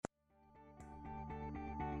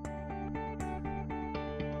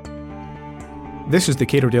This is the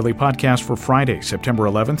Cato Daily Podcast for Friday, September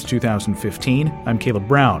 11th, 2015. I'm Caleb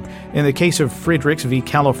Brown. In the case of Friedrichs v.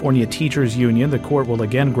 California Teachers Union, the court will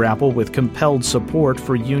again grapple with compelled support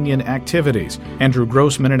for union activities. Andrew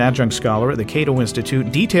Grossman, an adjunct scholar at the Cato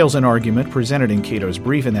Institute, details an argument presented in Cato's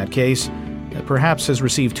brief in that case that perhaps has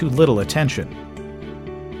received too little attention.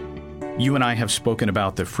 You and I have spoken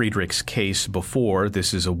about the Friedrichs case before.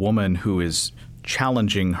 This is a woman who is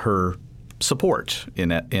challenging her support,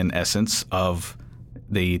 in essence, of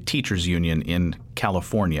the teachers union in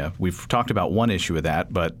California. We've talked about one issue of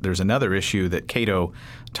that, but there's another issue that Cato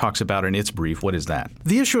talks about in its brief. What is that?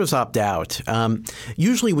 The issue is opt-out.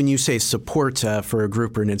 Usually when you say support for a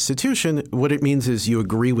group or an institution, what it means is you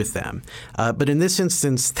agree with them. But in this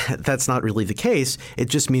instance, that's not really the case. It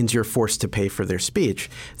just means you're forced to pay for their speech.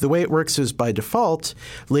 The way it works is by default,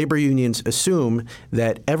 labor unions assume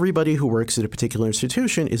that everybody who works at a particular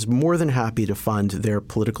institution is more than happy to fund their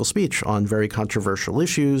political speech on very controversial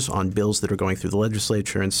issues, on bills that are going through the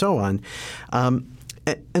legislature and so on.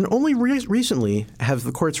 And only recently have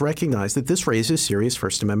the courts recognized that this raises serious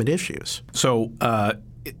First Amendment issues. So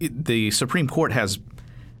the Supreme Court has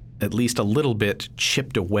at least a little bit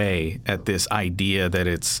chipped away at this idea that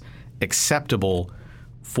it's acceptable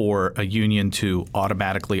for a union to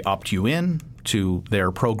automatically opt you in to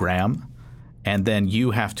their program, and then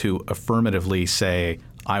you have to affirmatively say,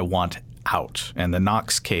 I want out. And the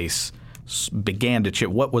Knox case began to chip.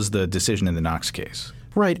 What was the decision in the Knox case?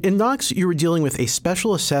 Right. In Knox, you were dealing with a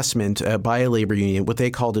special assessment by a labor union, what they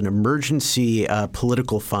called an emergency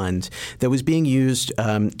political fund that was being used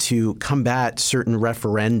to combat certain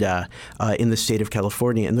referenda in the state of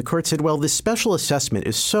California. And the court said, well, this special assessment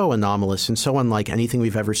is so anomalous and so unlike anything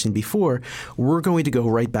we've ever seen before, we're going to go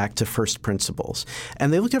right back to first principles.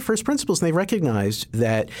 And they looked at first principles and they recognized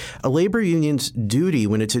that a labor union's duty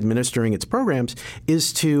when it's administering its programs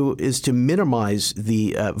is to minimize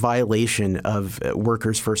the violation of workers'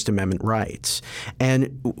 First Amendment rights.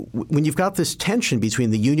 And when you've got this tension between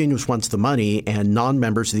the union who wants the money and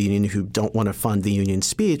non-members of the union who don't want to fund the union's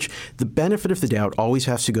speech, the benefit of the doubt always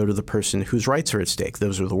has to go to the person whose rights are at stake.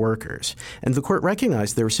 Those are the workers. And the court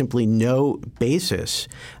recognized there was simply no basis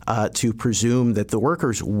to presume that the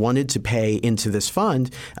workers wanted to pay into this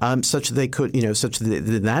fund such that they could, such that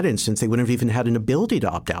in that instance they wouldn't have even had an ability to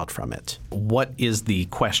opt out from it. What is the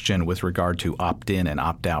question with regard to opt-in and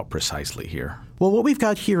opt-out precisely here? Well, what we've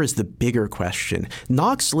got here is the bigger question.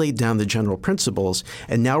 Knox laid down the general principles,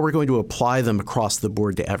 and now we're going to apply them across the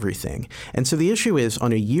board to everything. And so the issue is,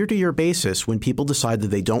 on a year-to-year basis, when people decide that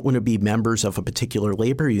they don't want to be members of a particular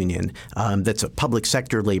labor union, that's a public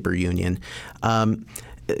sector labor union,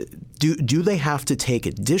 do they have to take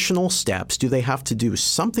additional steps? Do they have to do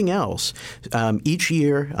something else each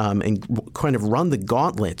year and kind of run the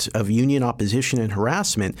gauntlet of union opposition and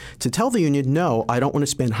harassment to tell the union, no, I don't want to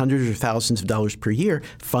spend hundreds or thousands of dollars per year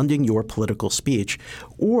funding your political speech?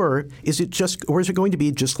 Or is it going to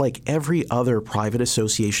be just like every other private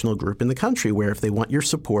associational group in the country where if they want your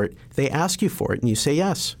support, they ask you for it and you say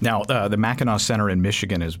yes? Now, the Mackinac Center in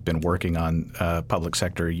Michigan has been working on public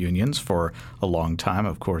sector unions for a long time.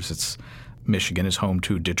 Of course, Michigan is home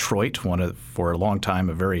to Detroit, for a long time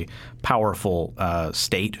a very powerful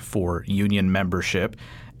state for union membership.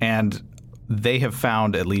 And they have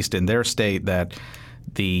found, at least in their state, that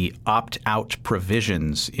the opt-out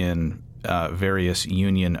provisions in various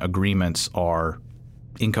union agreements are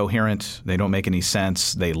incoherent. They don't make any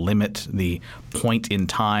sense. They limit the point in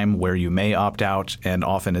time where you may opt out, and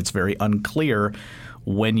often it's very unclear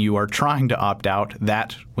when you are trying to opt out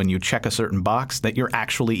that when you check a certain box that you're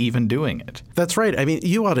actually even doing it. That's right. I mean,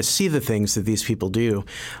 you ought to see the things that these people do.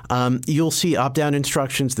 You'll see opt-out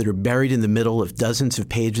instructions that are buried in the middle of dozens of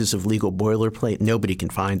pages of legal boilerplate. Nobody can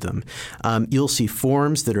find them. You'll see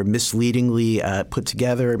forms that are misleadingly put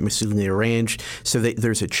together, misleadingly arranged, so that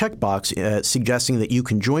there's a checkbox suggesting that you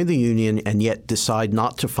can join the union and yet decide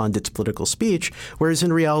not to fund its political speech, whereas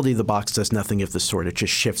in reality the box does nothing of the sort. It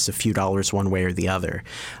just shifts a few dollars one way or the other.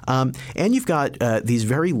 And you've got these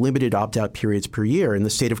very limited opt-out periods per year. In the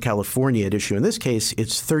state of California at issue in this case,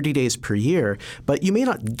 it's 30 days per year, but you may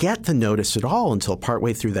not get the notice at all until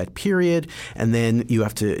partway through that period, and then you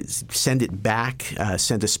have to send it back,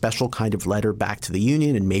 send a special kind of letter back to the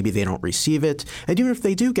union, and maybe they don't receive it. And even if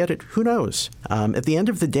they do get it, who knows? At the end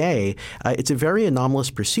of the day, it's a very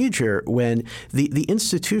anomalous procedure when the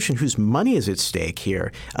institution whose money is at stake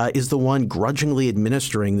here is the one grudgingly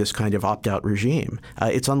administering this kind of opt-out regime.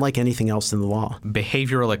 It's unlike anything else in the law.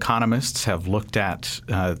 Behavioral economists have looked at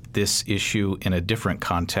this issue in a different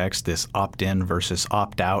context, this opt-in versus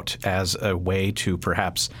opt-out, as a way to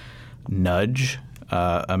perhaps nudge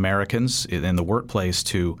Americans in the workplace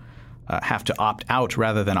to have to opt out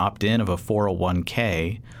rather than opt in of a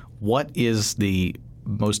 401k, what is the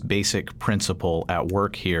most basic principle at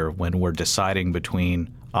work here when we're deciding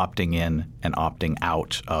between opting in and opting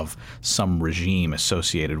out of some regime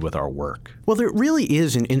associated with our work? Well, there really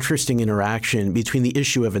is an interesting interaction between the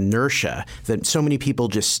issue of inertia, that so many people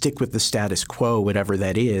just stick with the status quo, whatever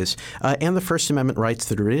that is, and the First Amendment rights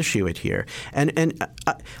that are at issue here. And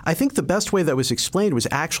I think the best way that was explained was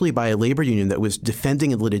actually by a labor union that was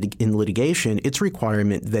defending in litigation its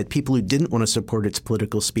requirement that people who didn't want to support its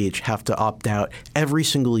political speech have to opt out every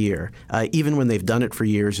single year, even when they've done it for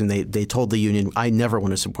years and they told the union, I never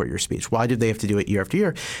want to support your speech. Why did they have to do it year after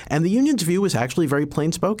year? And the union's view was actually very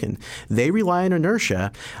plain spoken. They rely on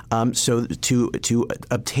inertia so to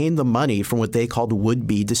obtain the money from what they called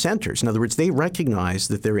would-be dissenters. In other words, they recognize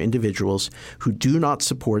that there are individuals who do not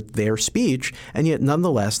support their speech, and yet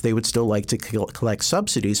nonetheless they would still like to collect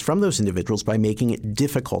subsidies from those individuals by making it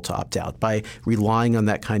difficult to opt out, by relying on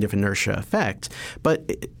that kind of inertia effect.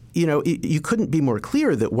 But you couldn't be more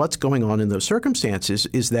clear that what's going on in those circumstances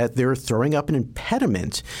is that they're throwing up an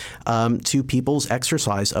impediment to people's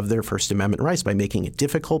exercise of their First Amendment rights by making it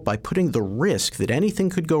difficult, by putting the risk that anything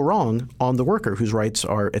could go wrong on the worker whose rights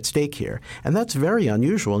are at stake here. And that's very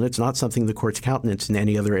unusual, and it's not something the court's countenance in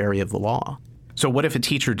any other area of the law. So what if a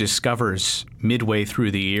teacher discovers midway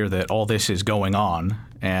through the year that all this is going on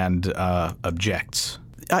and objects?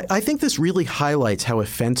 I think this really highlights how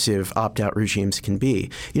offensive opt-out regimes can be.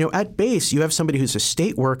 At base, you have somebody who's a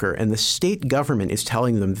state worker, and the state government is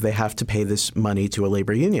telling them they have to pay this money to a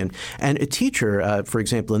labor union. And a teacher, for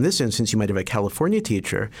example, in this instance, you might have a California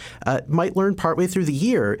teacher, might learn partway through the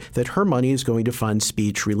year that her money is going to fund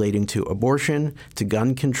speech relating to abortion, to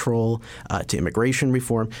gun control, to immigration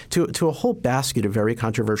reform, to a whole basket of very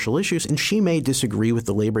controversial issues. And she may disagree with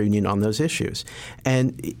the labor union on those issues.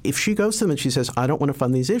 And if she goes to them and she says, I don't want to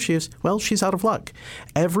fund these issues, well, she's out of luck.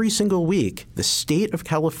 Every single week, the state of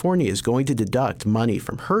California is going to deduct money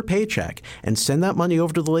from her paycheck and send that money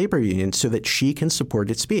over to the labor union so that she can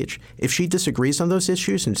support its speech. If she disagrees on those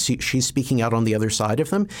issues and she's speaking out on the other side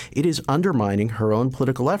of them, it is undermining her own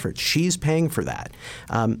political efforts. She's paying for that.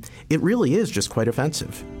 It really is just quite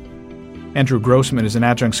offensive. Andrew Grossman is an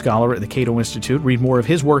adjunct scholar at the Cato Institute. Read more of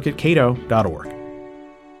his work at cato.org.